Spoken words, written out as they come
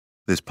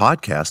This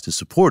podcast is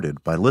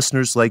supported by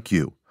listeners like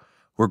you.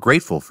 We're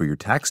grateful for your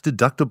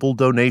tax-deductible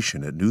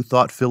donation at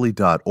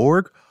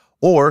newthoughtphilly.org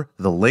or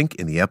the link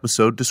in the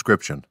episode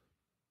description.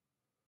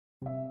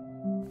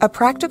 A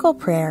practical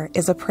prayer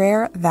is a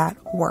prayer that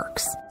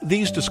works.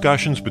 These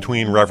discussions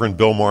between Reverend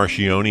Bill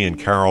Marcioni and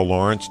Carol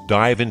Lawrence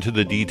dive into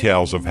the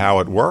details of how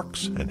it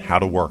works and how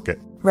to work it.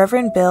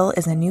 Reverend Bill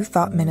is a New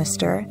Thought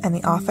minister and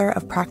the author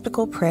of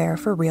Practical Prayer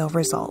for Real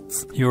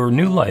Results. Your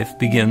new life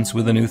begins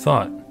with a new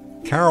thought.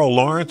 Carol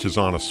Lawrence is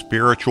on a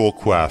spiritual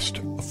quest,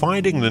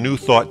 finding the New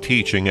Thought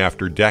teaching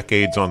after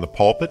decades on the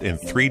pulpit in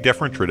 3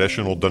 different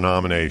traditional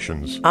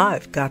denominations.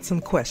 I've got some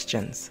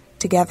questions.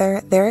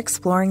 Together, they're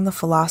exploring the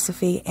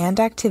philosophy and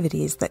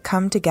activities that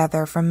come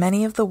together from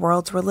many of the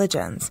world's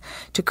religions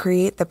to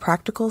create the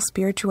practical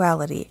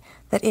spirituality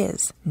that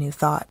is New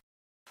Thought.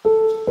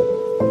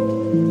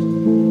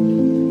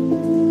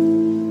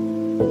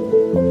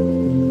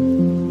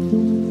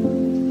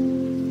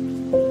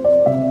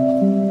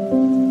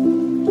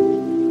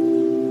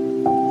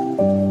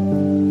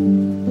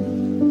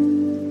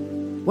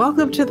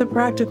 Welcome to the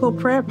Practical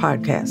Prayer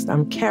Podcast.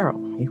 I'm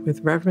Carol, here with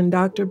Reverend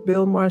Dr.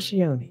 Bill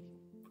Marcioni.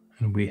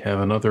 And we have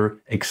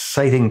another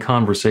exciting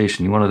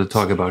conversation. You wanted to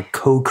talk about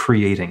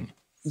co-creating.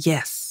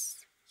 Yes.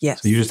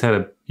 So you just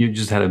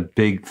had a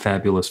big,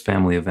 fabulous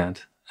family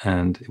event,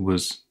 and it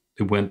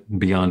went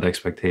beyond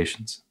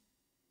expectations.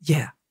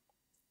 Yeah.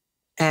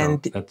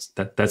 And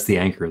so that's the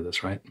anchor of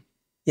this, right?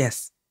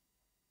 Yes.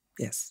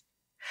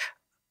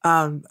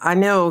 I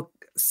know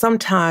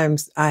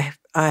sometimes I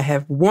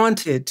have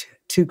wanted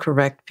to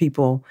correct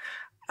people.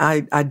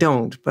 I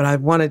don't, but I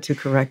wanted to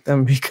correct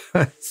them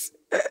because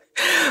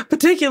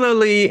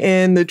particularly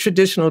in the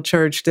traditional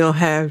church, they'll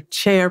have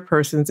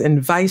chairpersons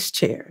and vice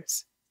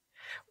chairs,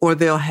 or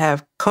they'll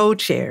have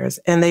co-chairs,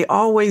 and they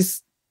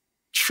always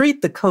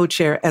treat the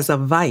co-chair as a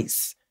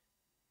vice.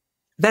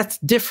 That's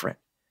different.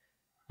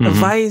 The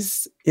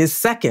vice is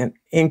second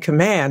in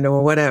command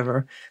or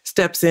whatever,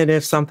 steps in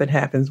if something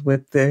happens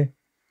with the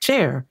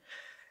chair.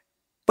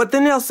 But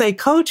then they'll say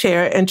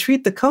co-chair and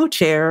treat the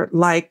co-chair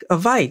like a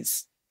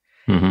vice.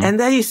 And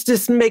that used to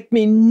just make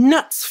me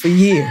nuts for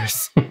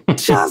years.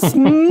 Just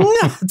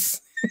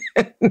nuts.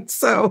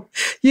 So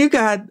you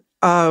got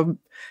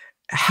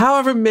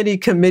however many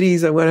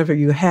committees or whatever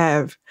you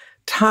have,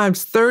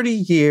 times 30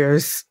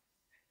 years,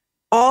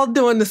 all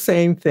doing the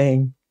same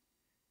thing.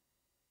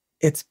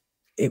 It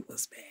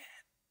was bad.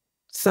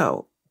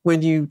 So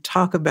when you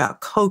talk about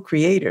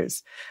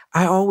co-creators,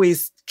 I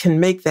always can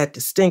make that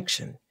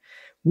distinction.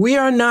 We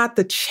are not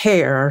the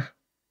chair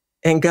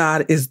and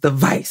God is the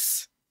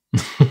vice.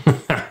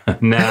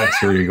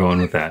 That's where you're going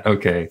with that.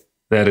 Okay.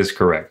 That is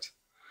correct.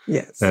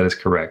 Yes. That is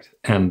correct.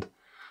 And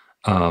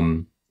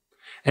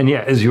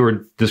yeah, as you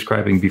were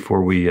describing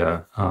before we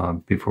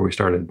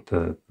started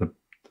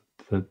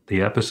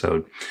the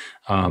episode,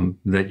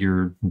 that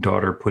your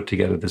daughter put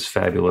together this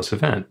fabulous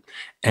event,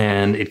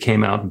 and it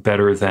came out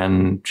better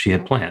than she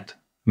had planned.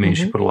 I mean,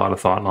 she put a lot of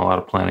thought and a lot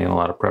of planning and a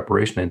lot of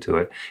preparation into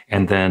it,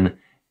 and then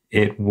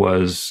it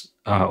was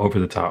over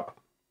the top.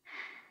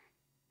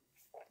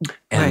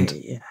 And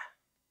right,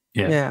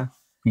 yeah,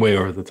 way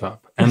over the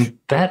top. And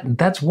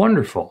that's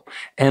wonderful.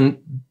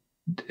 And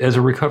as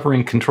a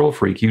recovering control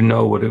freak, you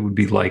know what it would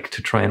be like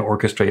to try and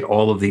orchestrate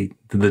all of the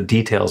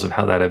details of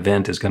how that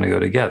event is going to go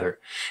together.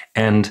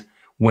 And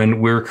when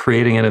we're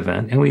creating an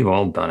event, and we've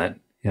all done it,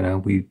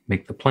 we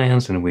make the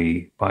plans and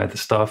we buy the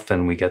stuff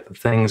and we get the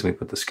things, we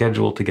put the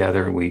schedule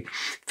together, and we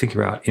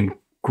figure out in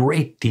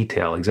great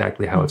detail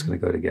exactly how it's going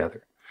to go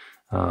together.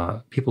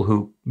 People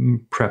who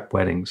prep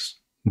weddings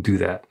do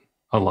that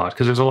a lot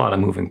because there's a lot of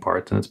moving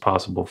parts, and it's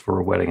possible for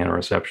a wedding and a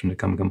reception to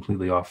come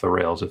completely off the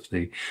rails if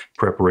the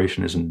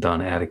preparation isn't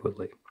done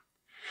adequately.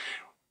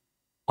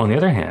 On the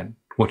other hand,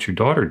 what your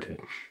daughter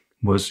did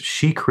was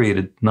she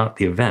created not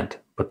the event,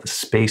 but the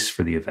space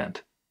for the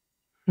event,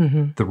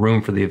 the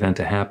room for the event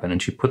to happen.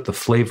 And she put the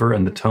flavor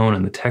and the tone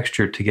and the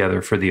texture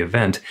together for the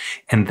event,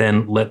 and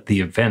then let the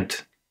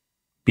event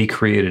be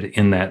created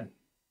in that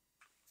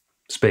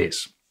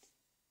space.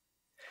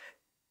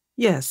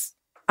 Yes.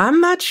 I'm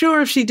not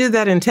sure if she did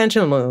that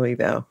intentionally,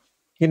 though,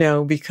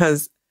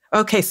 because,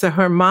 okay, so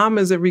her mom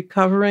is a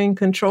recovering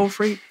control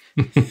freak.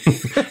 And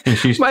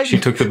she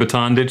took the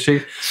baton, did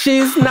she?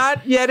 She's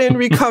not yet in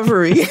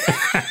recovery.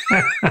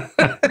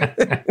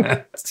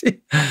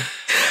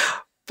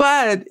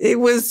 But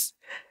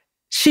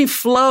she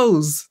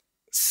flows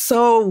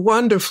so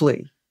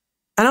wonderfully.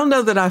 I don't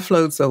know that I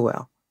flowed so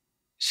well.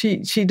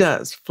 She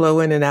does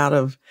flow in and out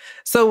of.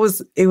 So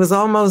it was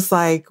almost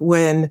like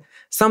when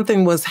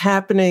something was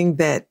happening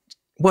that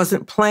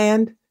wasn't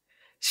planned,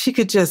 she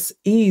could just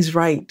ease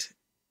right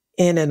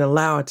in and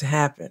allow it to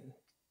happen.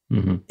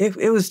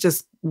 It was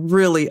just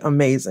really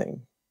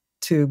amazing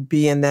to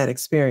be in that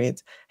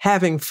experience,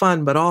 having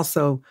fun, but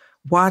also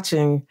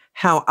watching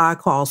how I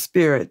call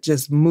spirit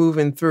just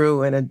moving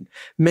through and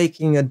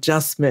making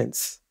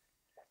adjustments,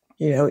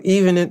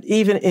 even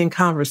in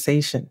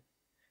conversation.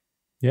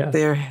 Yeah.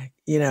 There,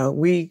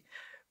 we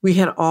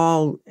had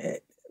all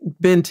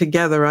been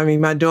together. I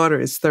mean, my daughter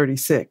is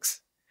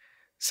 36.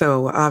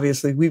 So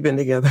obviously we've been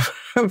together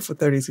for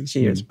 36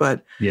 years,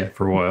 but yeah,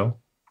 for a while.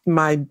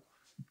 My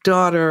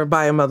daughter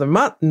by another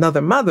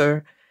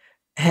mother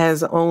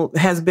has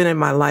been in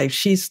my life.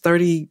 She's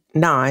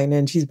 39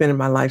 and she's been in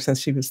my life since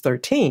she was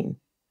 13,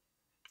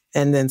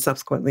 and then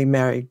subsequently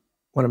married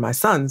one of my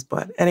sons.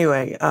 But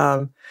anyway,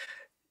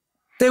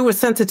 there were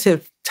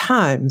sensitive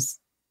times,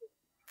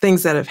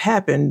 things that have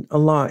happened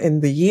along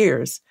in the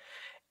years,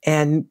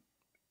 and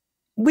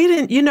we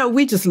didn't,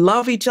 we just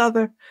love each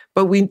other,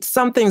 but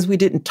some things we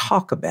didn't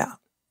talk about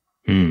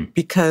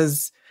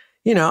because,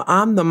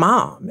 I'm the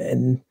mom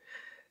and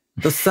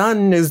the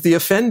son is the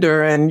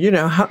offender, and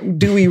how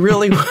do we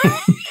really,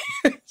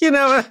 and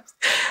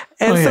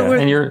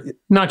and you're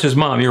not just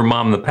mom, you're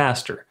mom the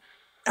pastor.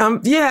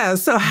 Yeah.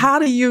 So how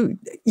do you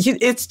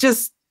it's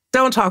just,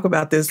 don't talk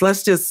about this.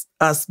 Let's just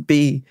us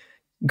be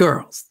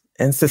girls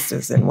and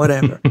sisters and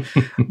whatever.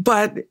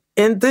 But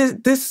in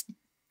this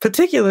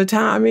particular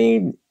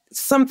time,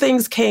 some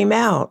things came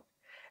out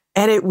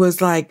and it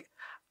was like,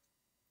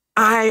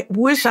 I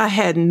wish I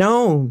had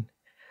known.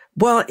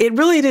 Well, it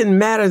really didn't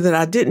matter that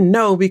I didn't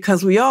know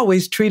because we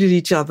always treated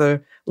each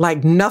other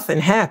like nothing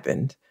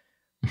happened.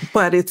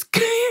 But it's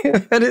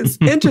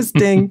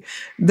interesting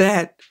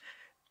that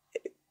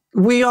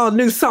we all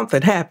knew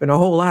something happened, a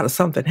whole lot of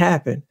something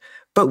happened,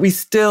 but we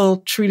still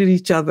treated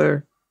each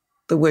other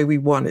the way we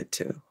wanted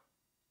to.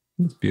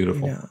 It's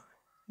beautiful.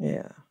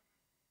 Yeah.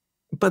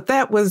 But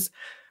that was,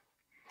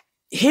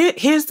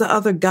 here's the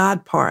other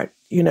God part,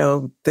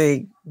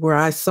 where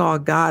I saw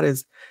God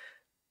as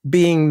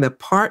being the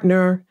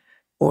partner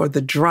or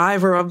the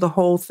driver of the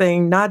whole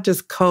thing, not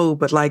just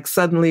but like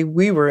suddenly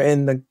we were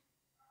in the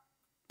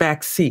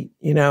back seat,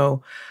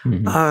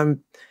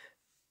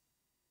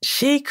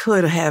 She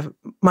could have,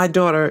 my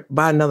daughter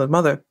by another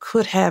mother,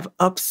 could have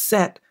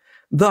upset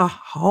the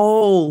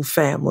whole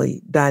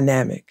family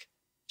dynamic.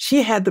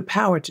 She had the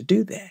power to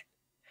do that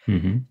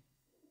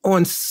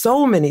on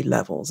so many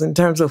levels in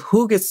terms of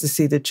who gets to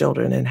see the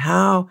children and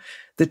how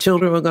the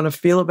children were going to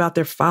feel about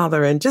their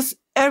father and just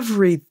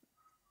every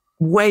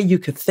way you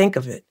could think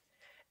of it.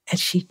 And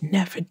she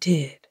never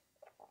did.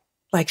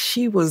 Like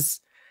she's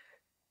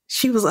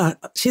an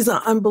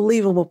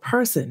unbelievable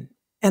person.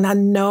 And I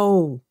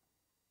know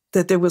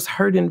that there was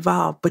hurt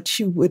involved, but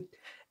you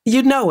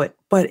know it,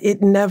 but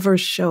it never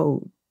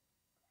showed.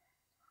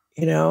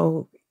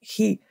 Even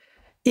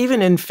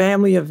in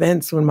family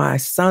events, when my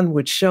son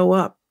would show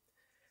up,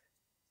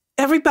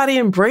 everybody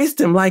embraced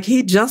him like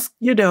he just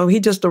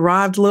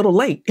arrived a little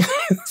late.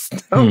 It's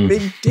no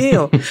big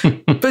deal.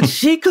 But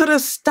she could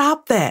have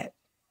stopped that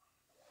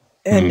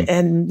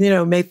and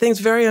made things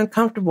very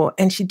uncomfortable.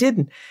 And she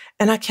didn't.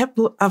 And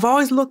I've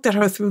always looked at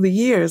her through the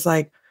years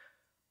like,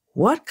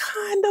 what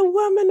kind of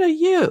woman are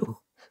you?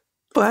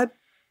 But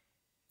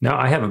now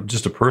I have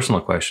just a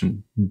personal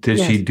question. Did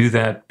she do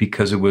that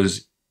because it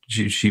was,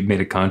 she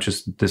made a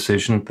conscious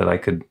decision that I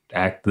could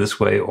act this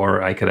way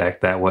or I could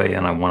act that way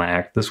and I want to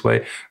act this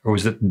way? Or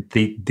was it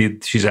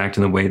she's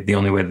acting the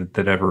only way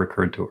that ever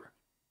occurred to her?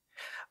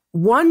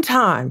 One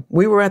time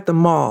we were at the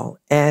mall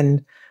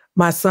and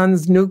my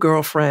son's new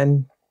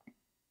girlfriend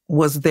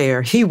was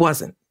there. He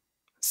wasn't.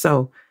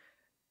 So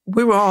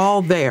we were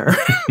all there,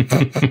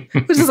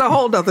 which is a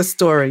whole other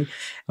story.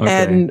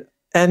 Okay.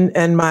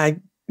 And my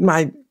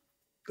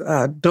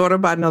daughter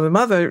by another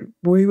mother,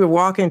 we were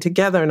walking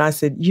together and I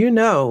said,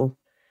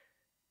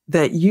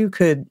 that you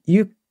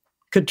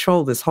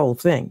control this whole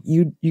thing.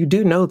 You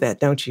do know that,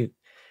 don't you?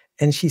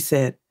 And she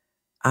said,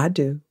 I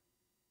do.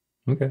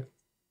 Okay.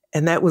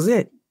 And that was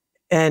it.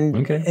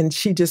 And and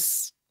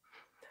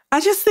I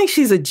just think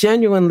she's a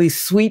genuinely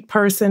sweet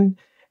person.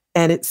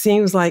 And it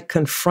seems like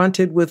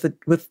confronted with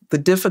the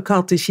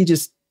difficulty, she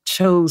just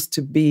chose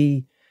to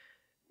be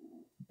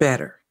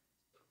better,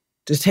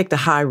 to take the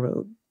high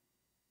road.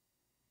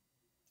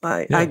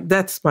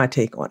 That's my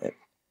take on it.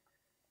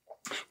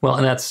 Well,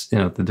 and that's,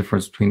 the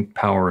difference between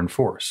power and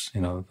force.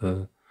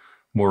 The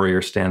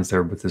warrior stands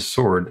there with his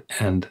sword,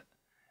 and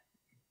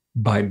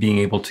by being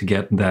able to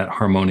get that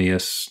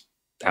harmonious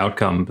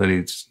outcome that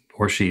he's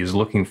or she is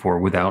looking for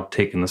without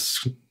taking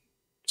the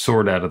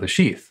sword out of the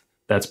sheath,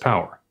 that's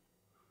power.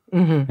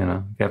 Mm-hmm.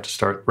 You have to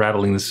start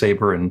rattling the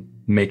saber and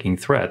making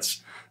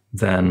threats,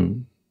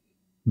 then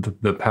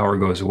the power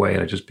goes away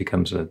and it just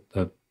becomes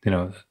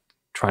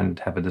trying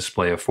to have a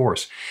display of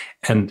force.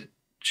 And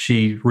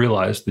she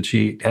realized that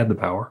she had the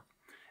power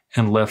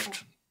and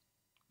left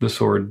the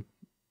sword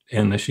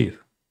in the sheath.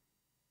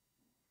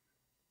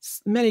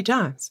 Many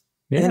times.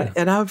 Yeah.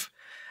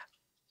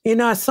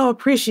 And I so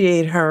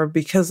appreciate her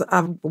because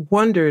I've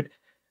wondered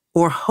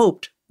or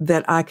hoped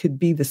that I could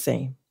be the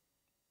same.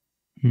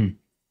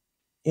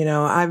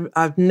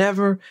 I've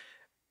never,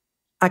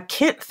 I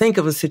can't think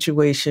of a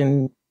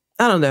situation,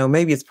 I don't know,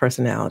 maybe it's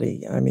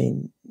personality. I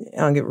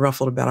don't get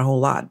ruffled about a whole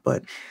lot,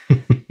 but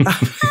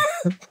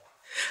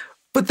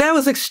but that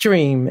was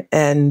extreme.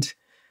 And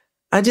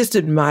I just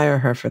admire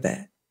her for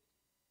that.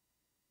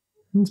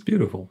 It's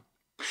beautiful.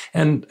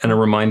 And a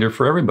reminder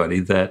for everybody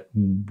that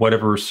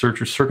whatever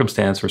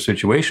circumstance or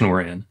situation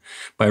we're in,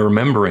 by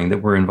remembering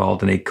that we're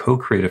involved in a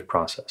co-creative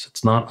process,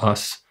 it's not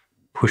us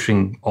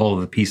pushing all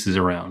of the pieces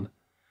around,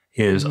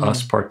 it is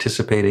us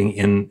participating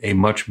in a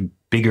much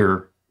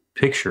bigger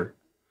picture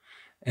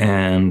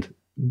and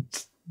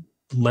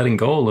letting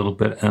go a little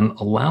bit and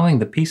allowing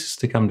the pieces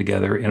to come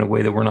together in a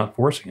way that we're not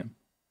forcing them.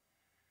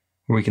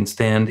 Where we can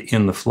stand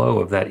in the flow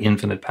of that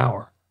infinite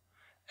power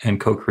and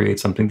co-create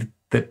something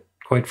that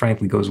quite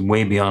frankly goes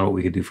way beyond what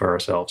we could do for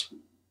ourselves.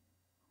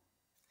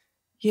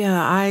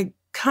 Yeah, I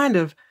kind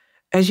of,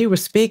 as you were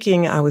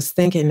speaking, I was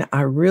thinking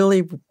I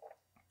really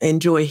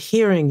enjoy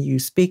hearing you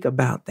speak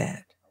about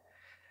that,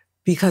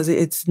 because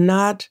it's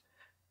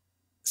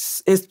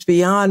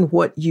beyond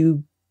what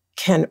you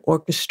can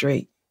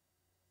orchestrate.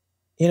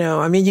 You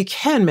know, I mean, you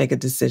can make a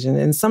decision,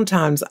 and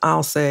sometimes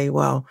I'll say,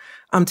 well,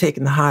 I'm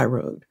taking the high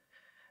road.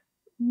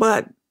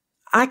 But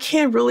I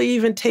can't really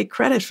even take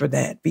credit for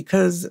that,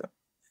 because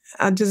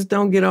I just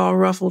don't get all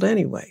ruffled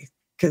anyway.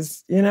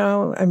 Because, you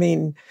know, I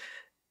mean,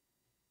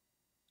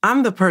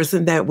 I'm the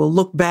person that will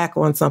look back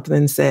on something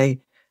and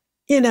say,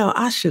 you know,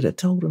 I should have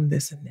told him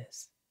this and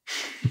this.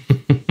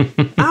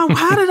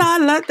 How did I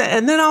let that?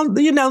 And then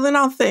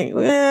I'll think,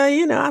 well,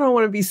 you know, I don't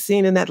want to be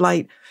seen in that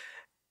light.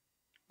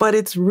 But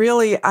it's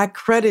really, I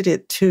credit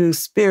it to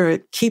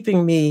Spirit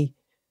keeping me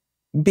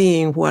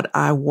being what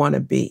I want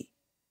to be.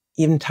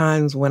 Even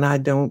times when I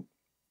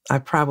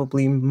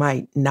probably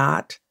might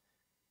not,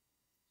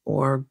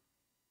 or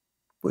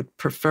would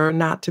prefer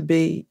not to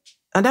be.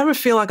 I never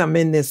feel like I'm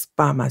in this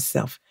by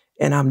myself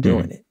and I'm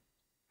doing it.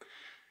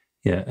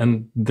 Yeah.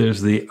 And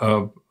there's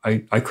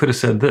I could have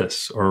said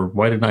this, or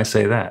why didn't I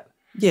say that?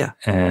 Yeah.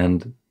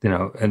 And, you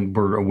know, and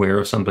we're aware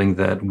of something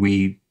that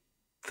we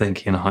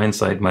think in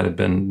hindsight might have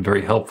been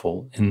very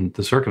helpful in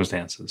the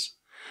circumstances.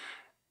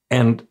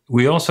 And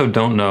we also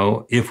don't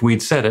know if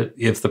we'd said it,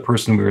 if the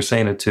person we were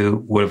saying it to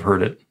would have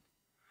heard it,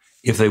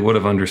 if they would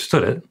have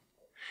understood it,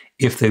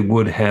 if they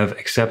would have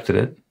accepted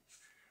it,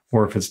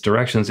 or if it's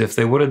directions, if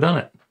they would have done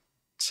it.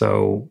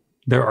 So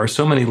there are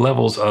so many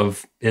levels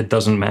of it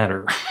doesn't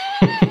matter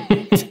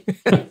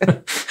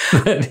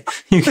that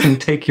you can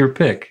take your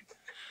pick.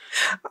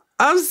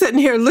 I'm sitting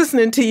here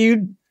listening to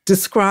you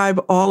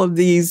describe all of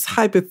these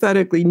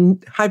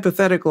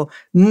hypothetical,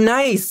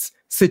 nice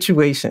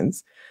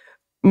situations.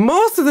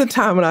 Most of the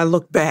time when I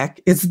look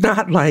back, it's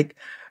not like,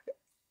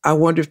 I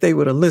wonder if they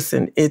would have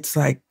listened. It's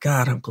like,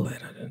 God, I'm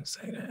glad I didn't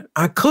say that.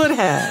 I could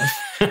have.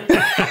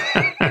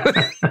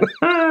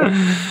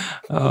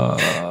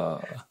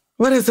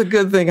 But it's a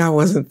good thing I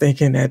wasn't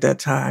thinking at that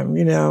time,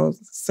 you know?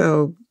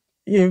 So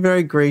you're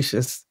very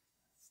gracious.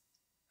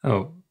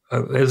 Oh,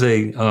 as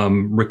a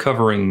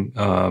recovering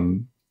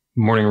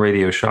morning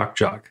radio shock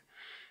jock,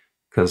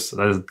 because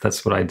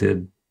that's what I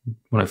did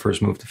when I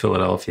first moved to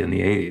Philadelphia in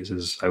the 80s,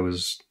 is I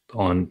was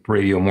on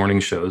radio morning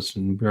shows,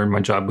 and my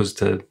job was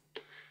to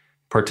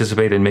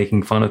participate in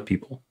making fun of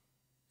people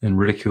and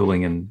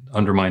ridiculing and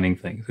undermining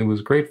things. It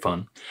was great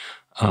fun.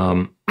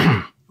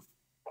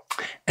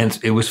 And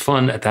it was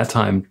fun at that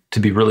time to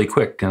be really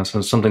quick. You know,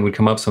 so something would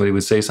come up, somebody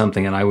would say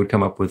something, and I would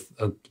come up with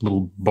a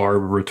little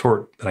barb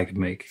retort that I could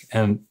make.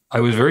 And I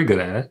was very good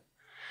at it.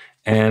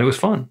 And it was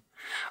fun.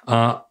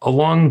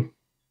 Along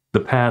the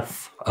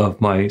path of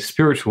my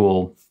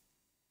spiritual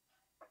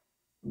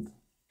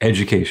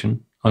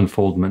education,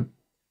 unfoldment,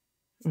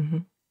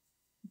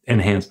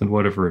 enhancement,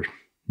 whatever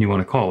you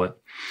want to call it,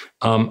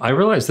 I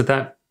realized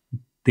that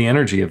the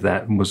energy of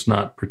that was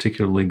not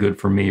particularly good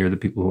for me or the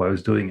people who I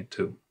was doing it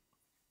to.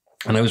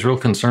 And I was real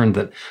concerned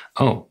that,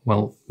 oh,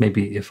 well,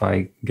 maybe if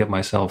I get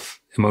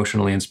myself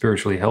emotionally and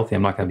spiritually healthy,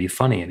 I'm not going to be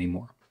funny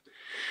anymore.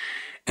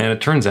 And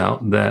it turns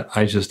out that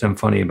I just am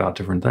funny about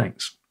different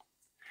things.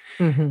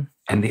 Mm-hmm.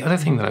 And the other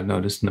thing that I've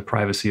noticed in the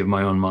privacy of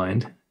my own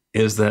mind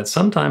is that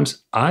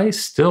sometimes I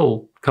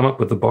still come up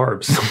with the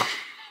barbs.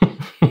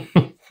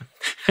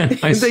 And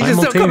they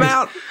just don't come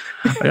out.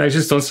 I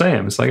just don't say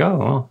them. It's like, oh,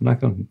 well, I'm not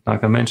going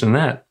to mention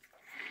that.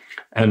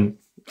 And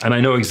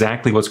I know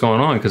exactly what's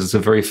going on because it's a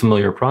very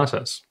familiar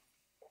process.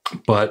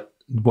 But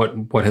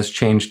what has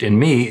changed in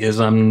me is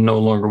I'm no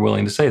longer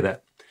willing to say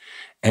that.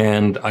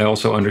 And I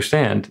also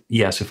understand,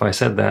 yes, if I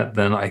said that,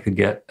 then I could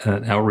get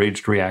an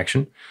outraged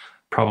reaction,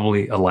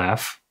 probably a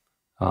laugh,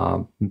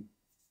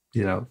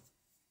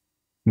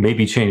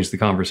 maybe change the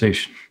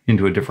conversation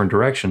into a different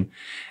direction.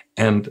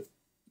 And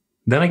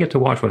then I get to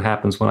watch what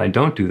happens when I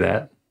don't do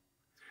that.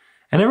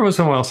 And every once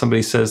in a while,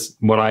 somebody says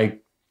what I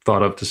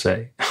thought of to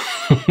say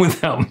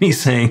without me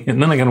saying it.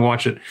 And then I got to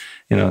watch it,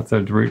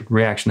 the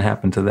reaction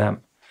happen to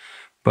them.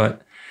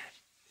 But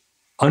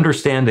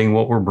understanding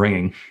what we're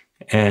bringing,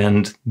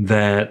 and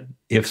that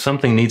if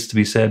something needs to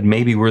be said,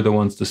 maybe we're the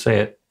ones to say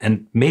it.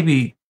 And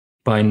maybe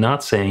by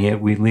not saying it,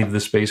 we leave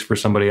the space for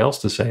somebody else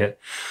to say it,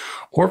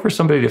 or for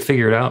somebody to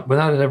figure it out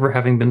without it ever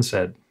having been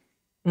said.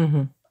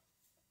 Mm-hmm.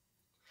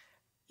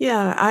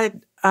 Yeah,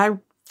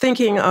 I'm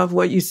thinking of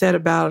what you said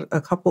about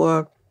a couple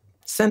of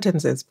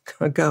sentences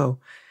ago,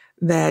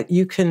 that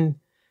you can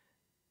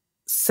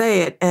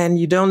say it and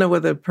you don't know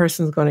whether the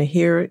person's going to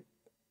hear it,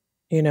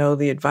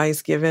 the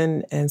advice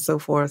given and so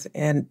forth.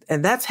 And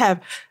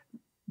that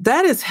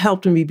has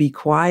helped me be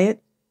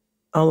quiet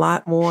a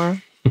lot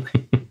more.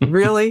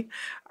 Really.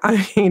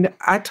 I mean,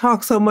 I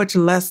talk so much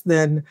less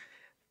than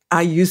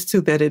I used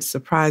to that it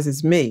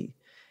surprises me.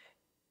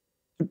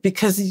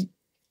 Because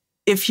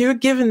if you're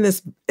given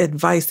this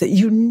advice that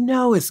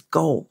it's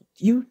gold,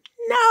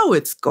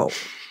 it's gold.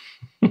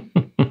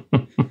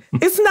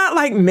 It's not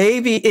like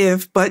maybe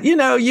if, but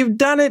you've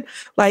done it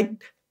like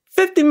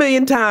 50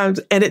 million times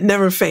and it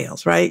never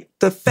fails, right?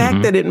 The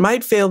fact that it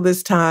might fail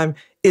this time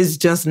is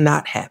just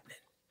not happening.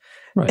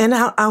 Right. And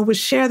I would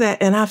share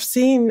that. And I've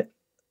seen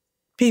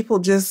people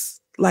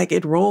just like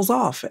it rolls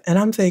off. And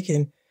I'm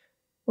thinking,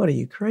 what are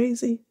you,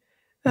 crazy?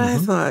 And I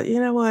thought, you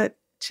know what?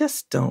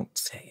 Just don't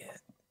say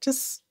it.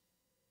 Just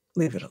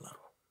leave it alone.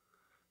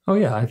 Oh,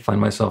 yeah. I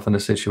find myself in a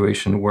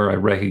situation where I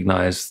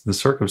recognize the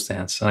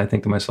circumstance. And I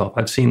think to myself,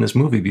 I've seen this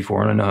movie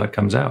before and I know how it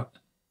comes out.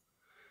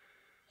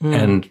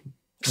 And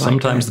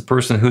sometimes the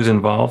person who's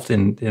involved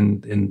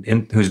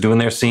in who's doing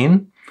their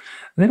scene,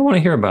 they don't want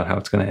to hear about how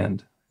it's going to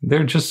end.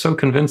 They're just so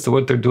convinced that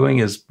what they're doing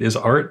is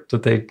art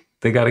that they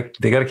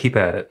gotta keep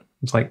at it.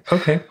 It's like,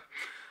 okay,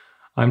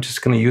 I'm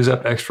just going to use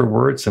up extra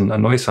words and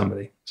annoy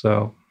somebody.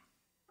 So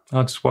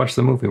I'll just watch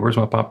the movie. Where's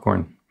my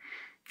popcorn?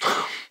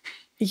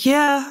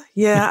 Yeah.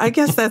 I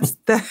guess that's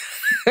that.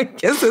 I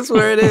guess that's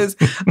where it is.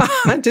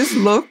 I just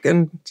look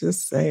and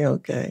just say,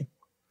 okay,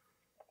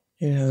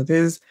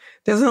 there's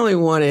only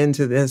one end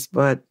to this,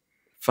 but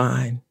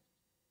fine.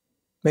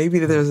 Maybe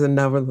there's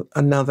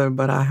another,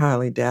 but I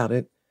highly doubt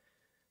it.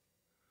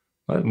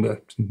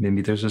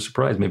 Maybe there's a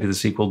surprise. Maybe the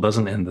sequel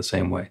doesn't end the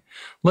same way.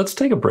 Let's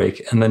take a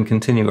break and then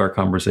continue our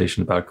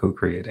conversation about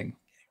co-creating.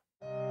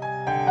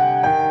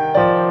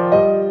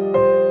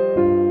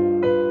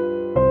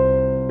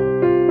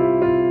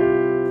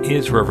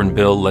 It's Reverend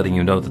Bill letting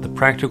you know that the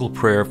Practical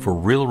Prayer for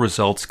Real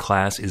Results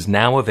class is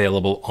now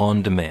available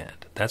on demand.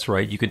 That's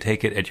right, you can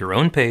take it at your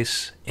own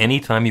pace,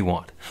 anytime you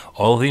want.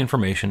 All of the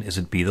information is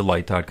at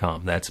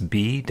BeTheLight.com. That's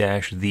B-the-light.com.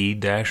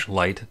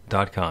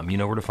 You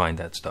know where to find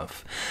that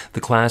stuff.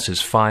 The class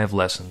is 5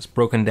 lessons,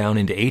 broken down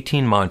into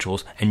 18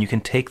 modules, and you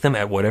can take them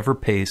at whatever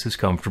pace is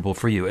comfortable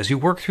for you. As you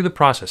work through the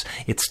process,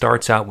 it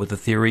starts out with the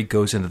theory,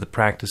 goes into the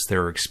practice,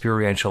 there are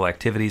experiential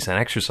activities and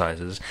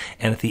exercises,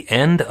 and at the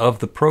end of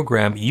the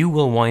program, you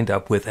will wind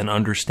up with an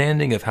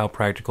understanding of how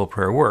practical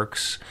prayer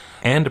works,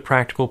 and a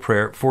practical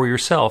prayer for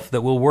yourself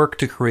that will work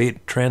to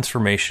create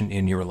transformation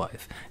in your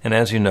life. And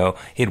as you know,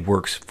 it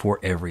works for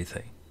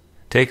everything.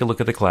 Take a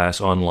look at the class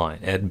online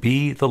at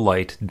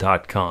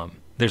BeTheLight.com.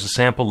 There's a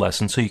sample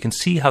lesson so you can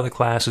see how the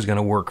class is going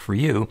to work for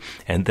you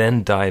and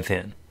then dive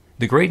in.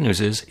 The great news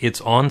is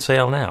it's on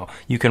sale now.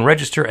 You can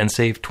register and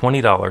save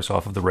 $20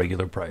 off of the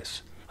regular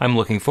price. I'm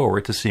looking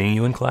forward to seeing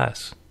you in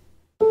class.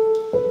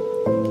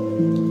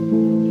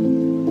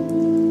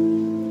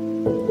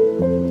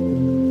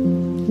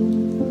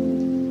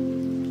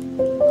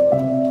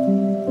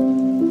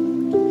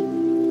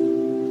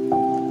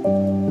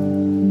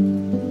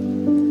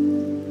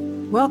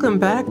 Welcome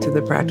back to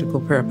the Practical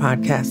Prayer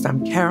Podcast.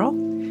 I'm Carol,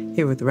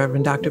 here with the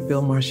Reverend Dr.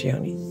 Bill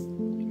Marcioni.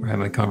 We're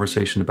having a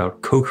conversation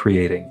about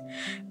co-creating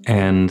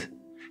and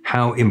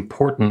how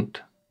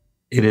important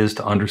it is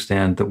to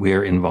understand that we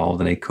are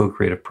involved in a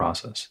co-creative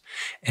process.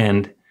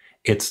 And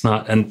it's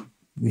not, and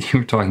you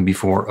were talking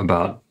before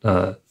about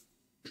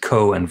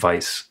co and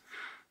vice.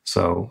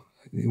 So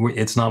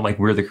it's not like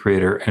we're the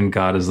creator and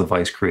God is the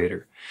vice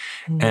creator.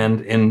 Mm-hmm.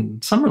 And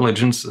in some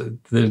religions,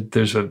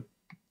 there's a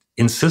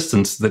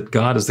insistence that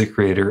God is the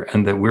creator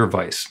and that we're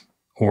vice,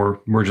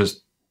 or we're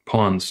just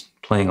pawns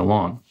playing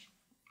along.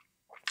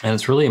 And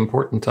it's really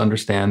important to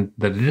understand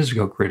that it is a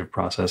co-creative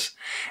process.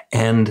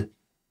 And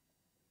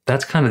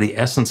that's kind of the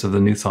essence of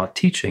the New Thought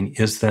teaching,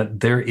 is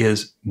that there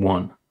is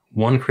one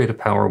creative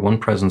power, one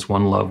presence,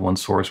 one love, one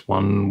source,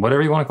 one,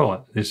 whatever you want to call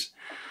it.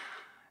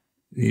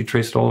 You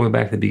trace it all the way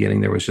back to the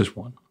beginning, there was just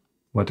one.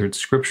 Whether it's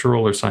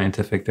scriptural or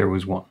scientific, there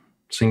was one.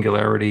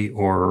 Singularity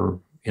or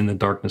in the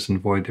darkness and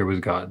void, there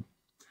was God.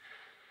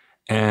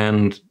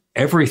 And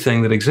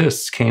everything that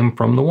exists came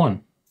from the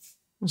one.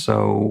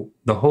 So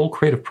the whole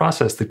creative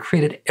process that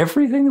created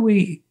everything that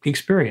we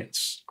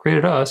experience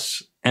created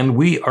us, and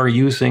we are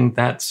using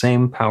that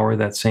same power,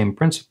 that same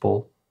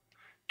principle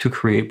to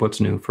create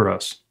what's new for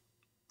us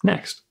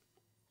next.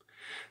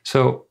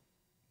 So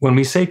when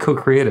we say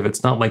co-creative,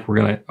 it's not like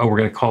we're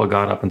gonna call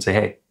God up and say,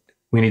 hey,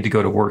 we need to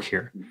go to work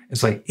here.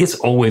 It's like, it's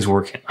always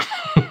working.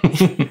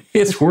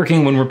 It's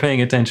working when we're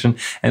paying attention,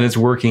 and it's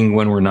working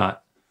when we're not.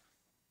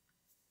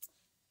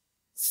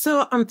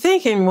 So I'm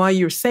thinking while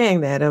you're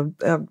saying that of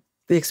the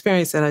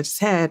experience that I just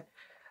had,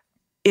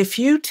 if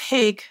you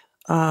take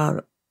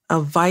a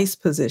vice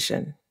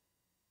position,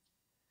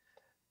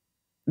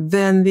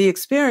 then the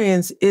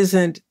experience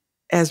isn't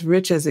as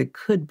rich as it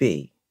could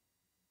be.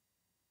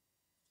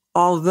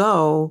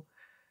 Although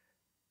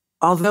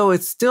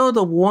it's still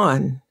the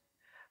one,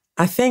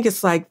 I think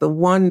it's like the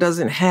one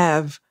doesn't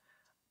have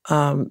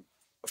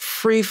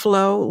free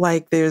flow,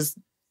 like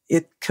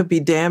it could be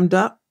dammed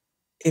up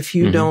if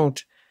you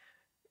don't,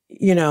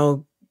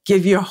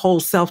 give your whole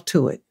self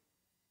to it.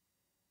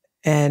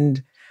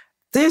 And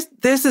there's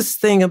this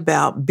thing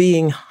about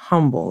being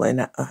humble,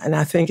 and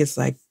I think it's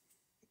like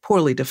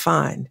poorly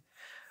defined,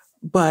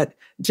 but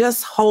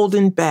just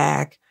holding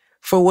back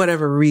for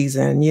whatever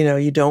reason.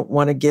 You don't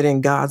want to get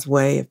in God's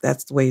way if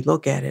that's the way you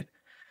look at it.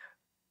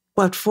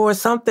 But for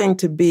something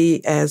to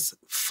be as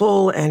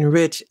full and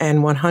rich and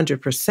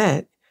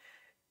 100%,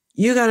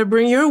 you got to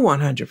bring your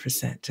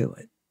 100% to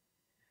it.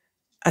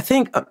 I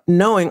think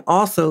knowing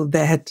also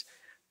that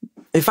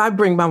if I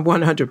bring my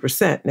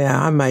 100%,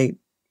 now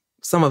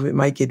some of it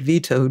might get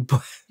vetoed,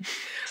 but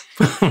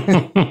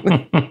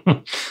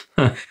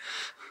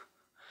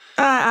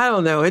I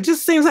don't know. It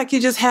just seems like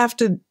you just have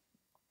to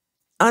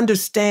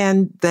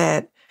understand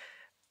that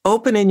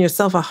opening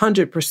yourself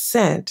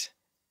 100%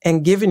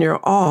 and giving your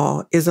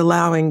all is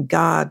allowing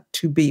God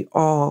to be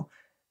all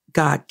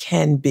God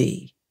can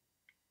be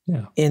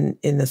in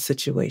the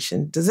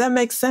situation. Does that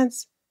make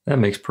sense? That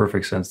makes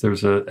perfect sense.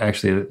 There's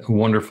actually a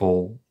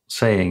wonderful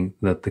saying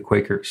that the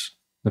Quakers,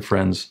 the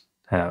Friends,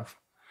 have,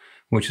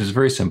 which is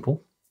very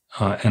simple,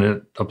 and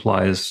it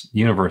applies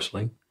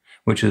universally,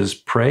 which is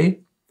pray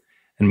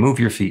and move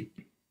your feet.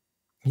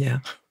 Yeah.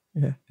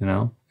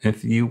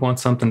 If you want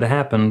something to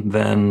happen,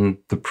 then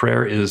the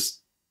prayer is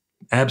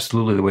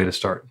absolutely the way to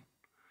start,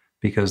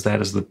 because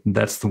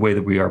that's the way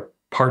that we are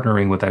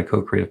partnering with that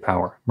co-creative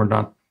power. We're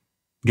not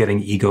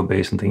getting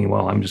ego-based and thinking,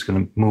 well, I'm just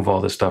going to move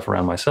all this stuff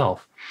around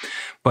myself.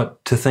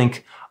 But to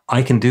think,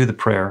 I can do the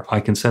prayer,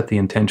 I can set the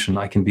intention,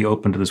 I can be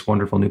open to this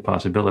wonderful new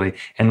possibility,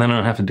 and then I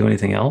don't have to do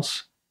anything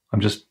else. I'm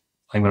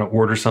going to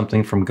order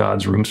something from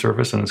God's room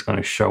service and it's going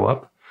to show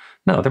up.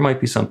 No, there might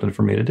be something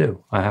for me to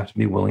do. I have to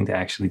be willing to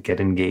actually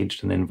get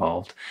engaged and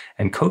involved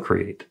and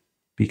co-create.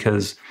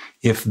 Because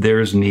if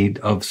there's need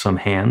of some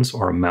hands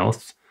or a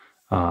mouth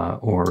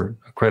or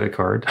a credit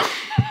card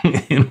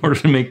in order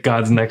to make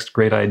God's next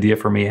great idea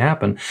for me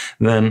happen,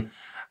 then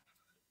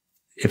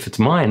if it's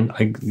mine,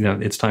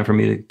 it's time for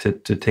me to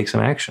take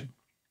some action,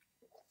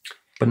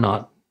 but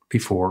not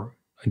before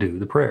I do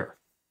the prayer.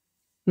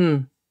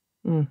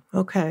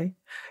 Okay.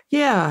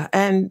 Yeah.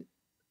 And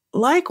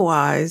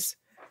likewise,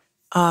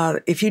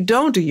 if you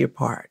don't do your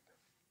part,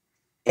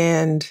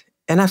 and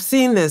I've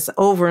seen this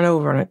over and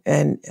over,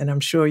 and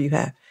I'm sure you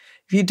have,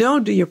 if you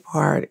don't do your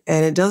part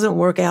and it doesn't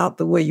work out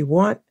the way you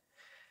want,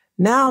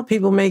 now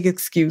people make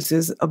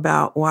excuses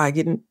about why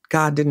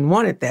God didn't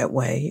want it that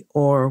way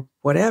or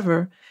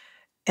whatever.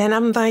 And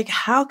I'm like,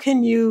 how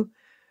can you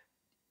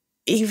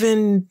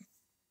even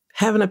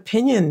have an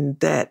opinion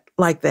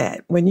like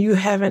that when you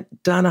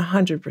haven't done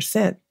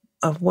 100%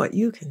 of what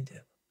you can do?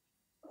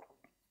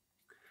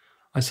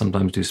 I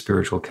sometimes do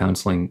spiritual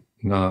counseling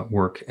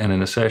work, and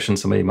in a session,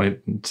 somebody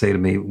might say to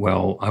me,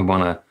 well, I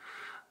want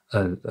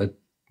a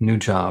new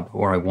job,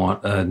 or I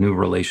want a new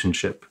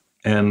relationship.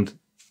 And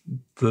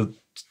the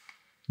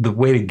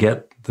way to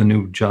get the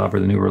new job or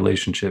the new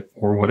relationship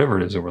or whatever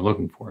it is that we're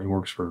looking for, it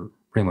works for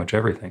pretty much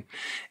everything,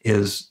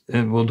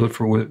 and we'll do it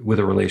with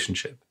a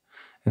relationship.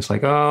 It's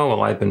like, oh,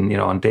 well, I've been,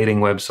 on dating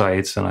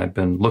websites and I've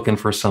been looking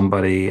for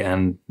somebody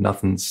and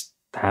nothing's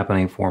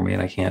happening for me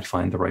and I can't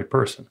find the right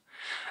person.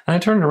 And I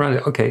turn it around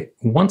and, okay,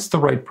 once the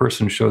right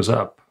person shows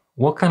up,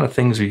 what kind of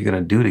things are you going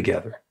to do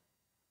together?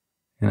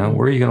 Where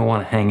are you going to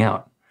want to hang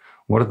out?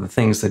 What are the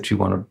things that you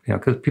want to,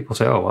 because people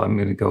say, oh, well, I'm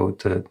going to go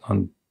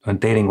on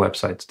dating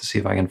websites to see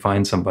if I can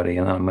find somebody,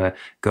 and then I'm going to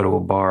go to a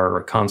bar or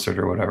a concert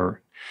or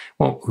whatever.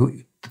 Well,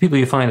 the people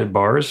you find at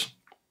bars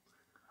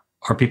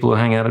are people who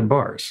hang out at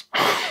bars.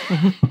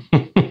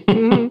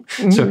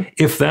 So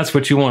if that's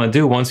what you want to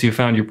do once you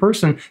found your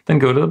person, then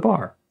go to the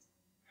bar.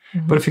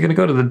 But if you're going to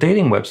go to the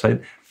dating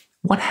website,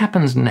 what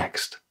happens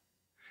next?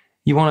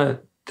 You want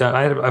to,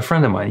 I had a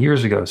friend of mine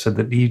years ago said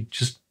that he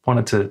just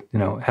wanted to,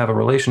 have a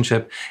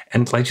relationship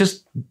and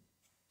just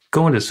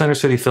go into Center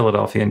City,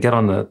 Philadelphia and get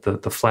on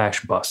the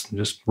Flash bus and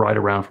just ride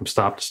around from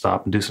stop to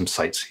stop and do some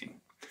sightseeing.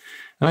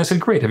 And I said,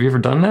 great. Have you ever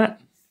done that?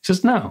 He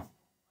says, no.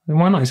 And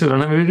why not? He said, I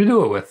don't have anybody to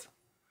do it with.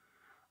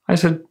 I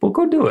said, well,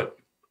 go do it.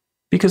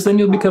 Because then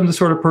you'll become the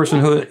sort of person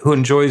who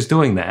enjoys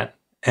doing that.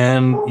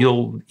 And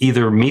you'll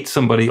either meet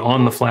somebody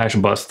on the Flash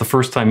bus the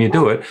first time you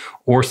do it,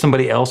 or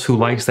somebody else who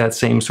likes that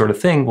same sort of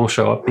thing will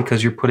show up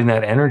because you're putting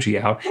that energy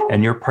out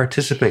and you're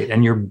participating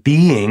and you're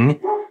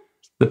being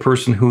the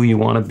person who you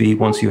want to be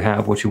once you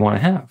have what you want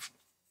to have.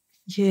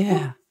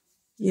 Yeah.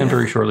 And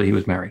very shortly he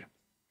was married.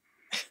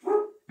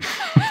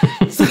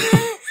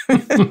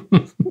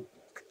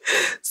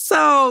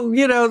 So,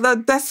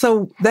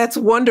 that's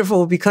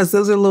wonderful, because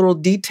those are little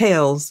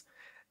details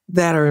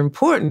that are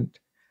important.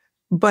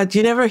 But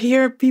you never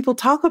hear people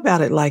talk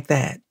about it like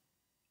that.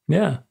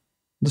 Yeah.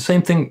 The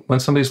same thing when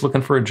somebody's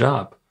looking for a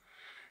job.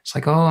 It's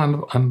like,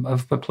 oh,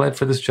 I've applied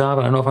for this job.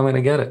 I don't know if I'm going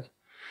to get it.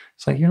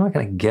 It's like, you're not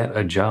going to get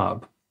a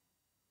job.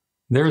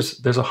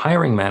 There's a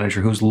hiring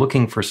manager who's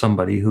looking for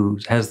somebody who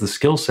has the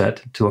skill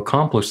set to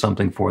accomplish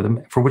something for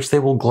them, for which they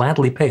will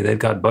gladly pay. They've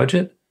got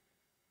budget.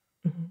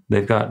 Mm-hmm.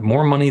 They've got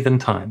more money than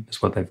time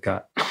is what they've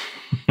got.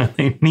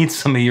 They need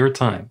some of your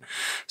time.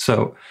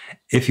 So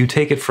if you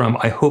take it from,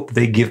 I hope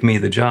they give me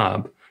the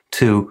job,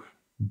 to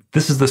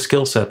this is the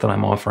skill set that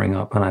I'm offering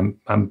up, and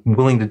I'm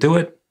willing to do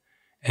it,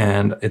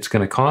 and it's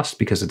going to cost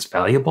because it's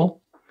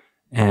valuable,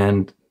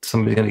 and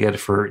somebody's going to get it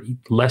for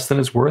less than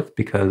it's worth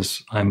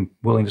because I'm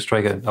willing to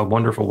strike a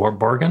wonderful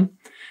bargain.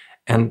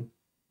 And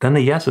then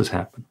the yeses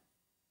happen.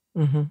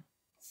 Mm-hmm.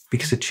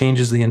 Because it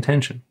changes the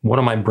intention. What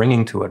am I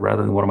bringing to it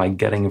rather than what am I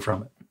getting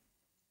from it?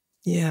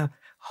 Yeah.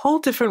 Whole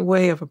different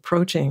way of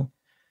approaching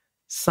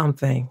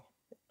something.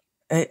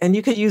 And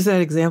you could use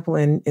that example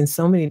in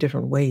so many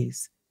different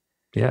ways.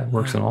 Yeah, it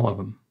works in all of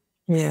them.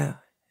 Yeah.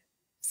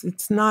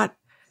 It's not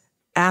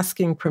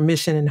asking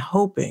permission and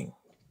hoping.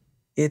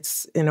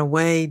 It's in a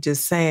way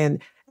just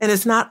saying, and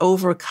it's not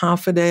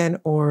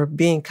overconfident or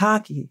being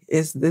cocky.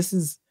 This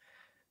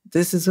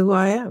is who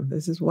I am.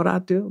 This is what I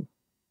do.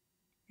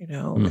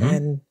 Mm-hmm.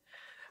 And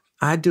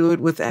I do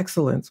it with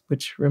excellence,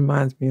 which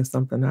reminds me of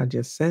something I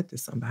just said to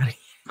somebody.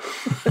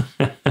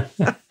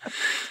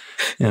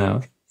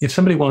 If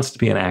somebody wants to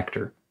be an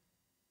actor,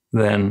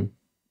 then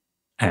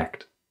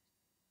act.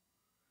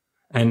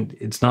 And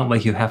it's not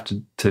like you have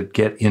to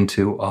get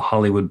into a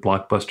Hollywood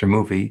blockbuster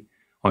movie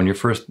on your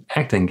first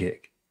acting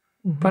gig,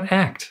 but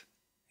act.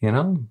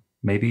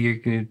 Maybe you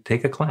could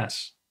take a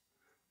class,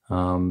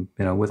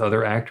 with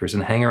other actors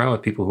and hang around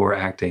with people who are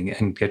acting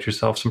and get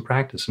yourself some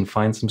practice and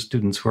find some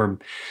students who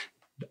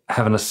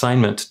have an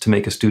assignment to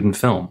make a student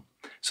film.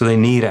 So they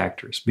need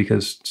actors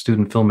because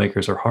student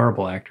filmmakers are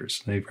horrible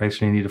actors. They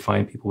actually need to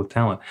find people with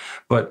talent.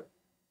 But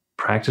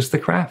practice the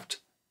craft.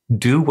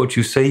 Do what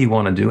you say you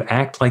want to do.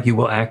 Act like you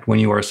will act when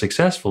you are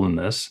successful in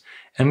this,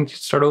 and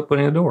start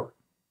opening the door.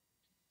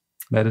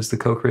 That is the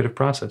co-creative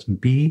process.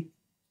 Be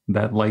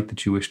that light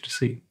that you wish to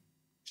see.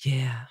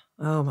 Yeah.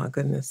 Oh, my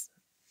goodness.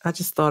 I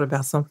just thought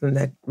about something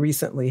that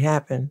recently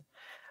happened.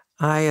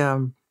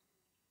 I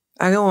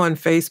go on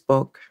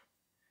Facebook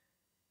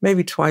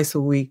maybe twice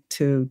a week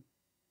to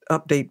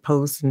update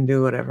posts and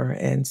do whatever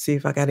and see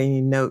if I got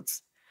any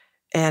notes.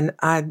 And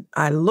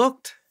I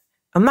looked.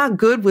 I'm not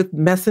good with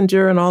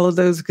Messenger and all of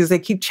those because they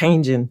keep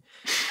changing.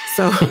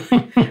 So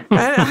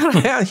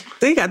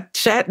they got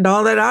chat and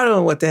all that. I don't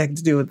know what the heck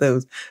to do with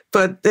those.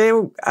 But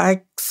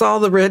I saw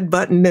the red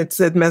button that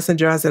said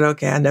Messenger. I said,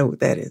 okay, I know what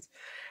that is.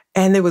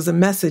 And there was a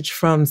message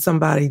from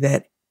somebody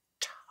that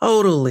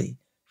totally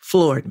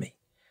floored me.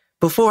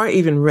 Before I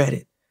even read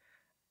it,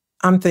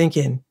 I'm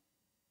thinking,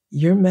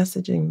 you're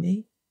messaging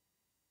me?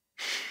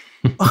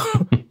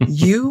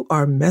 You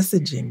are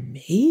messaging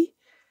me?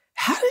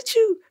 How did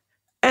you?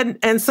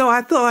 And so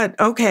I thought,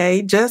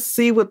 okay, just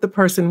see what the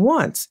person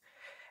wants.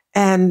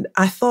 And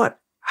I thought,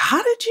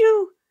 how did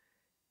you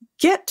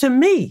get to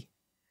me?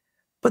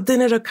 But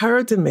then it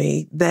occurred to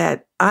me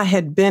that I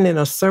had been in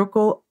a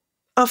circle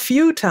a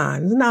few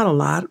times, not a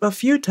lot, a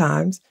few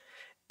times,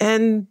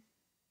 and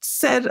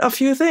said a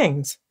few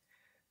things,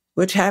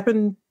 which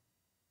the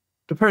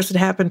person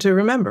happened to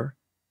remember.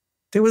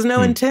 There was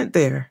no intent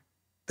there.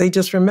 They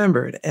just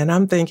remembered. And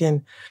I'm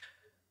thinking,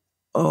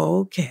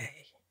 okay,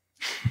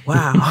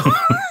 wow.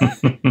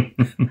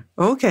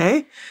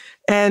 Okay.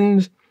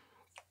 And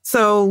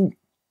so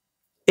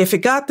if it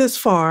got this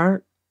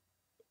far,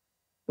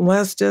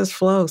 let's just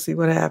flow, see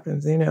what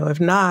happens. If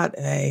not,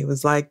 hey, it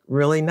was like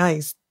really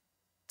nice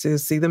to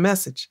see the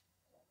message.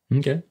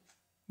 Okay.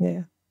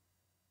 Yeah.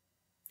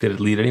 Did it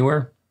lead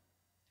anywhere?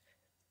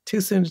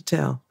 Too soon to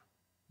tell.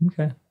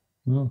 Okay.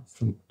 Well,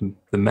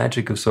 the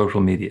magic of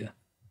social media.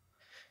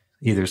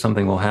 Either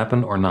something will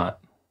happen or not.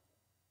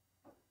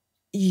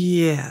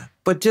 Yeah.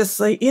 But just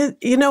like,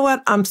 you know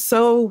what? I'm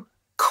so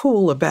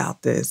cool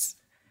about this.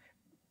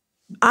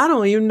 I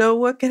don't even know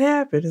what could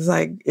happen. It's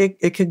like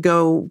it could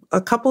go a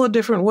couple of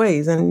different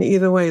ways, and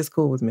either way is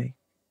cool with me.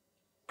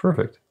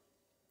 Perfect.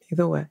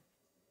 Either way.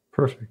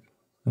 Perfect.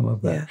 I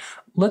love that. Yeah.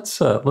 Let's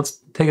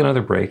take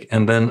another break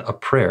and then a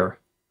prayer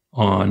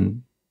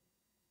on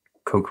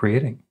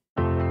co-creating.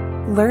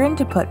 Learn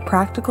to put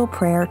practical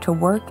prayer to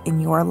work in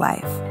your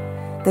life.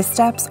 The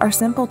steps are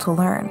simple to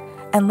learn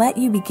and let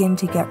you begin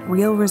to get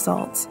real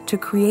results to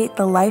create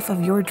the life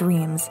of your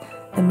dreams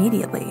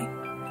immediately.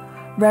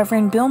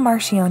 Reverend Bill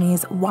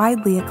Marcione's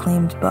widely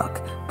acclaimed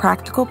book,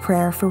 Practical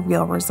Prayer for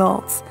Real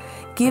Results,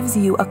 gives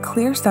you a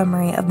clear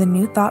summary of the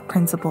New Thought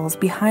principles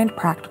behind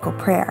practical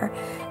prayer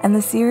and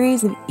the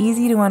series of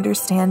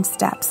easy-to-understand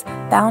steps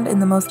found in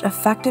the most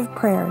effective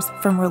prayers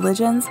from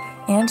religions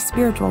and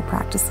spiritual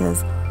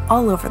practices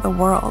all over the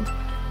world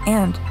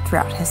and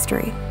throughout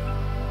history.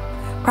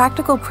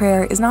 Practical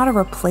prayer is not a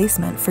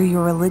replacement for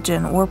your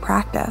religion or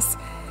practice.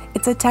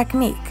 It's a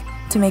technique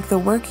to make the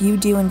work you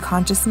do in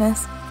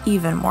consciousness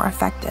even more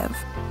effective.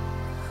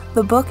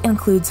 The book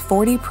includes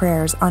 40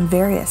 prayers on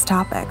various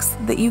topics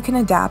that you can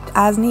adapt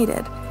as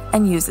needed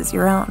and use as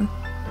your own.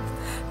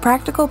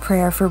 Practical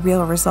Prayer for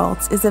Real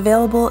Results is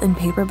available in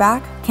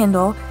paperback,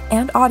 Kindle,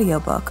 and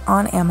audiobook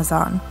on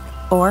Amazon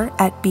or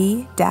at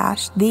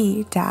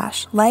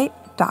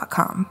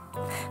b-the-light.com.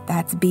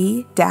 That's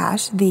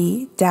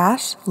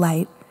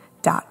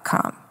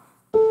b-the-light.com.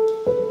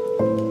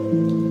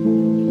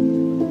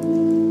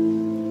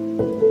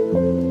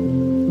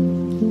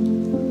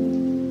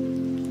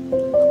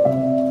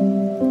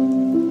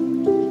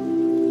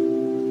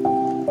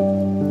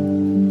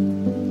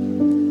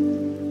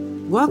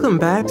 Welcome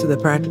back to the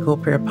Practical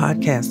Prayer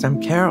Podcast. I'm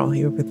Carol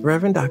here with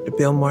Reverend Dr.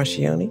 Bill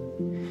Marcioni.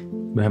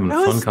 We're having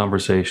a fun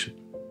conversation.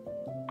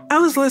 I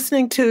was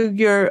listening to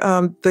your,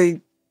 the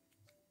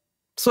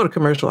sort of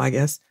commercial, I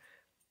guess,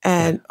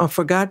 and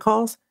For God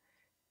Calls.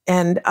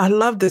 And I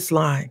love this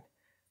line,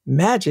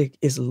 magic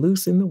is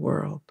loose in the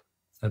world.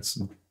 That's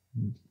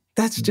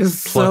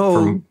just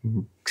plucked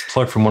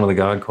from one of the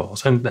God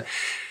Calls. And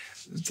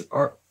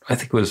I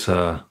think it was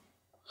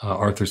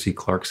Arthur C.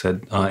 Clarke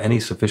said, any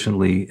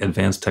sufficiently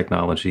advanced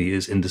technology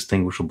is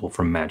indistinguishable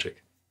from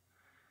magic.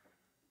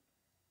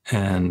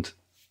 And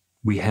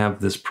we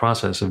have this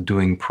process of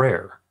doing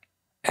prayer,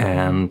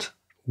 and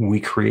we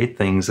create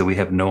things that we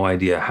have no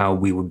idea how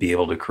we would be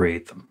able to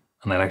create them.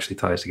 And that actually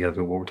ties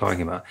together with what we're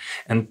talking about.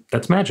 And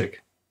that's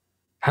magic.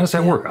 How does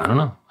that work? I don't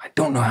know. I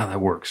don't know how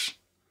that works.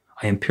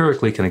 I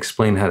empirically can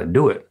explain how to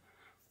do it,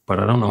 but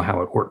I don't know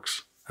how it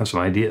works. I have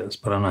some ideas,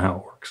 but I don't know how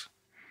it works.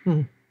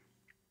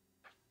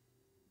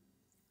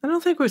 I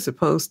don't think we're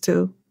supposed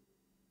to.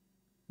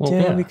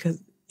 Well,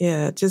 because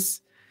it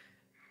just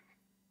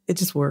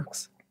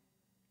works.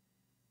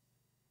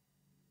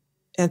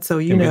 And so,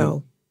 you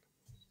know,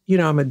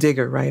 I'm a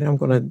digger, right? I'm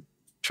going to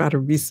try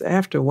to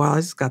after a while, I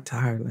just got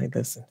tired. Like,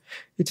 listen,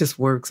 it just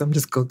works. I'm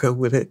just going to go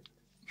with it.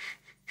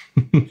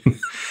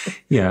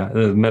 Yeah,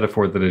 the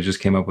metaphor that I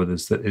just came up with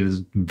is that it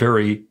is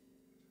very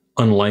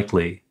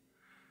unlikely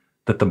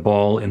that the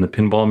ball in the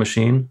pinball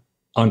machine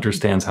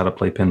understands how to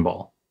play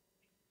pinball.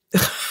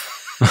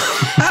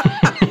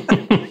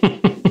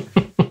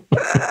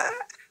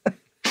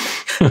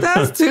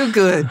 That's too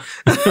good.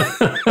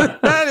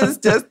 That is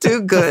just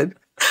too good.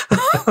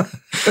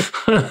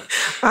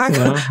 I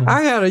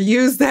gotta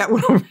use that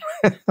one.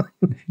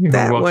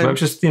 I'm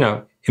just,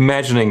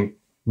 imagining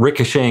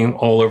ricocheting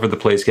all over the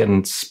place,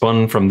 getting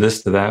spun from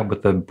this to that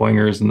with the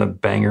boingers and the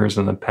bangers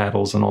and the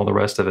paddles and all the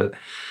rest of it.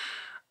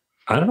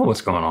 I don't know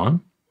what's going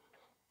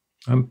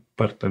on,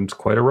 but it's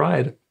quite a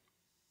ride.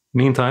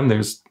 Meantime,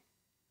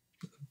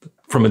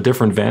 from a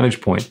different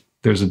vantage point,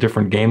 there's a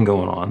different game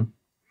going on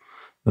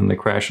than the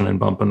crashing and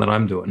bumping that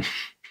I'm doing.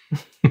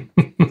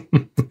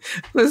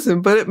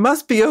 Listen, but it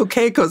must be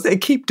okay because they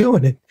keep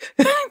doing it.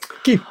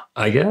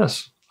 I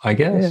guess.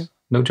 Yeah.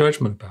 No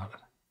judgment about it.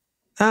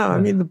 Oh, I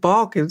mean, the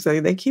ball can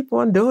say they keep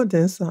on doing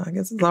this, so I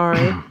guess it's all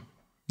right.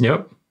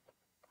 Yep.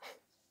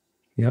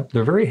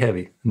 They're very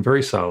heavy and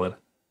very solid.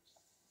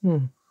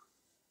 The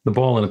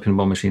ball in a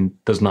pinball machine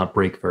does not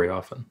break very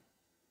often.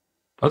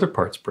 Other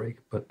parts break,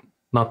 but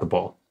not the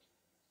ball.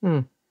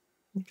 Okay.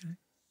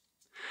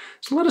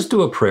 So let us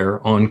do a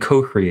prayer on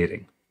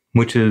co-creating,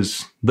 which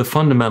is the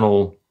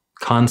fundamental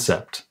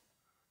concept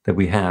that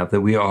we have,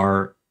 that we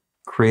are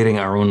creating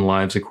our own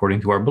lives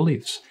according to our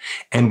beliefs.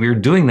 And we're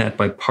doing that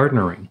by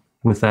partnering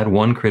with that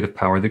one creative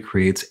power that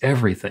creates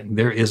everything.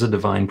 There is a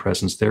divine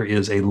presence. There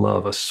is a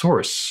love, a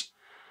source,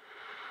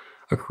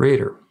 a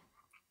creator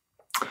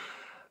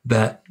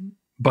that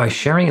by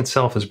sharing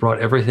itself has brought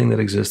everything that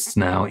exists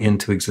now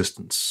into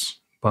existence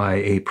by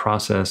a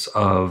process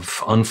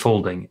of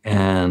unfolding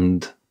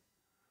and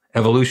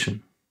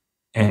evolution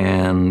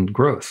and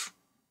growth.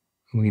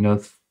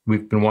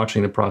 We've been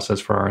watching the process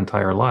for our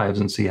entire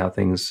lives and see how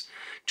things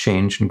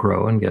change and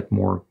grow and get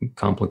more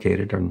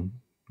complicated and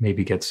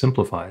maybe get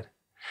simplified.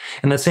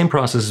 And that same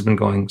process has been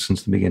going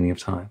since the beginning of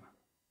time.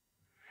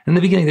 In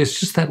the beginning, there's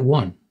just that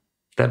one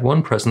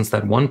presence,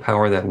 that one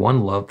power, that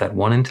one love, that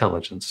one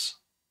intelligence,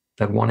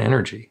 that one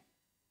energy,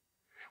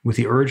 with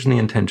the urge and the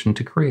intention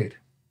to create.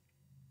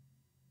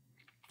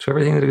 So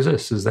everything that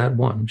exists is that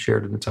one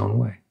shared in its own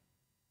way.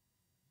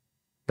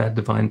 That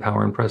divine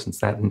power and presence,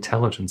 that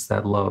intelligence,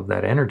 that love,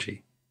 that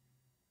energy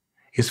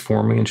is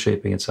forming and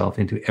shaping itself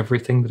into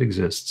everything that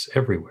exists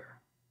everywhere.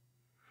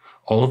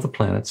 All of the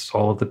planets,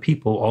 all of the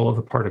people, all of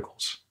the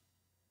particles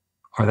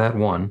are that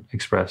one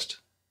expressed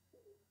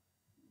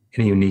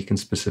in a unique and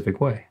specific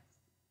way.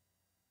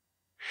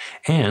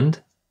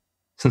 And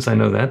since I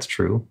know that's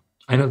true,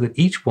 I know that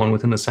each one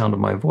within the sound of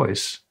my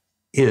voice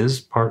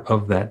is part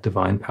of that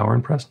divine power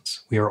and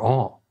presence. We are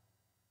all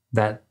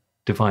that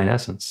divine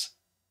essence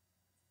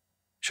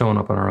showing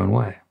up in our own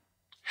way.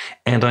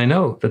 And I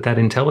know that that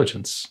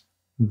intelligence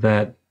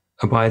that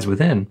abides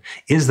within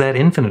is that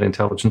infinite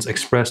intelligence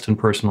expressed and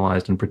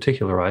personalized and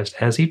particularized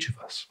as each of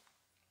us.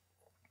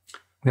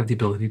 We have the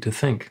ability to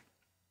think.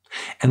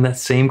 And that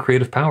same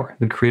creative power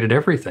that created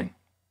everything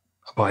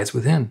abides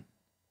within.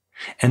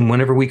 And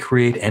whenever we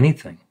create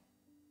anything,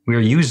 we are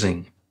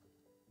using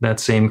that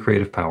same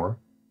creative power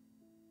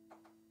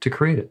to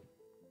create it.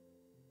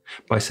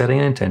 By setting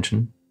an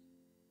intention,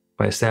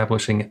 by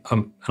establishing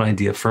an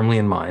idea firmly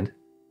in mind,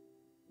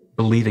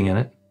 believing in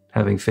it,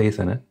 having faith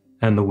in it,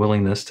 and the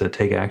willingness to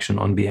take action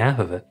on behalf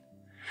of it,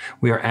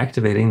 we are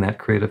activating that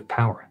creative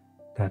power,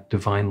 that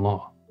divine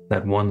law,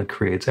 that one that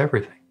creates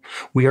everything.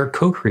 We are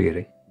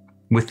co-creating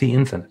with the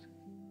infinite.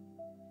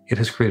 It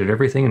has created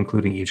everything,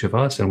 including each of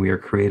us, and we are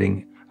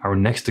creating our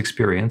next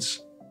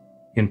experience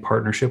in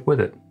partnership with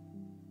it.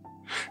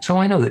 So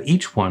I know that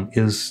each one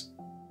is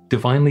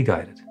divinely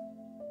guided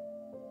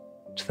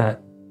to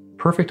that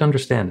perfect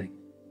understanding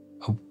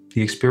of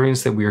the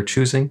experience that we are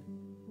choosing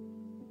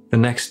the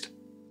next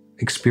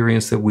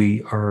experience that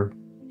we are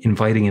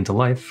inviting into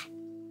life,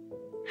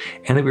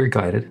 and that we're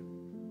guided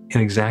in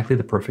exactly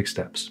the perfect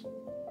steps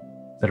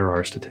that are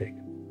ours to take.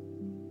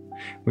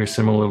 We're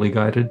similarly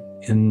guided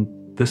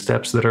in the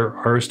steps that are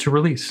ours to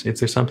release. If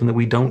there's something that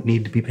we don't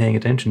need to be paying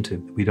attention to,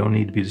 that we don't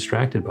need to be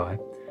distracted by,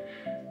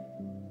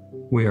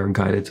 we are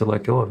guided to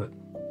let go of it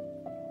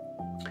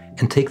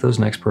and take those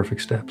next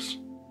perfect steps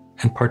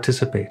and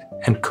participate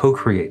and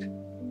co-create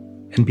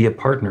and be a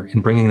partner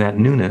in bringing that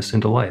newness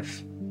into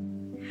life.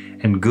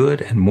 And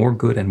good and more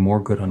good and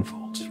more good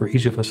unfolds for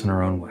each of us in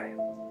our own way.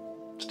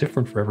 It's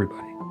different for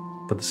everybody,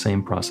 but the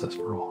same process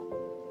for all.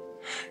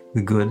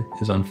 The good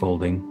is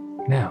unfolding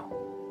now.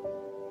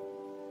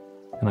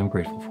 And I'm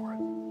grateful for it.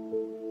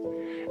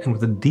 And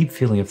with a deep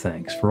feeling of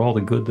thanks for all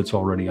the good that's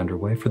already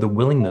underway, for the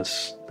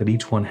willingness that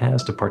each one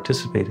has to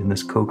participate in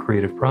this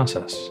co-creative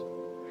process,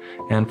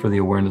 and for the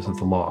awareness of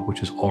the law,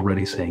 which is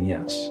already saying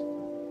yes.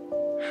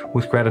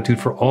 With gratitude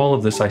for all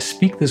of this, I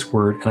speak this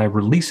word and I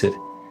release it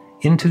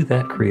into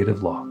that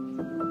creative law,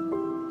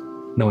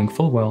 knowing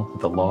full well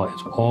that the law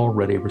is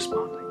already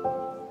responding.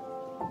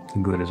 The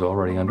good is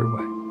already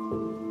underway.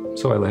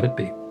 So I let it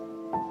be.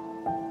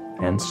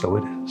 And so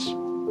it is.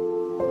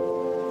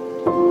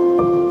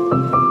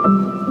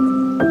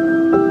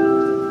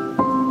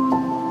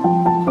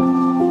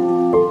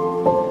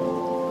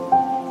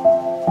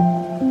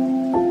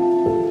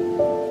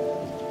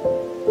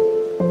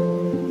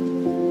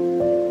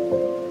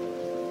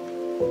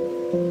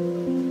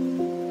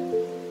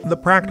 The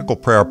Practical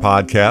Prayer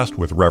Podcast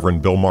with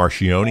Reverend Bill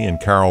Marcioni and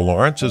Carol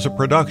Lawrence is a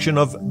production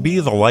of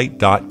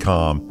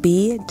BeTheLight.com.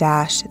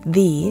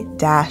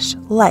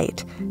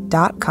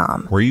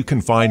 be-the-light.com, where you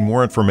can find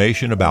more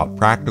information about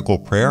practical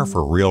prayer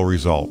for real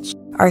results.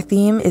 Our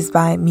theme is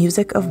by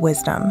Music of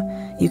Wisdom.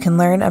 You can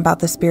learn about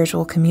the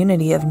spiritual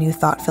community of New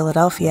Thought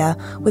Philadelphia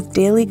with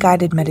daily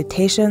guided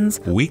meditations,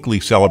 Weekly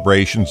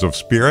celebrations of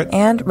spirit,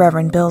 and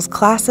Reverend Bill's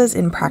classes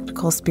in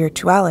practical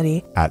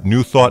spirituality at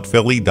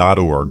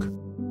newthoughtphilly.org.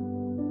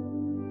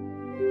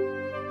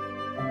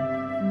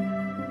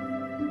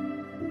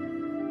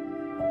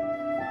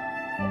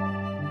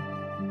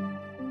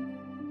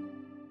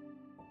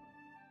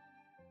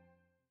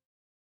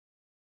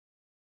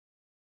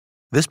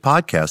 This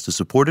podcast is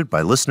supported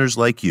by listeners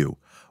like you.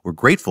 We're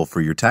grateful for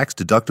your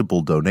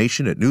tax-deductible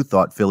donation at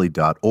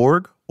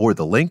newthoughtphilly.org or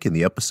the link in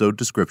the episode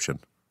description.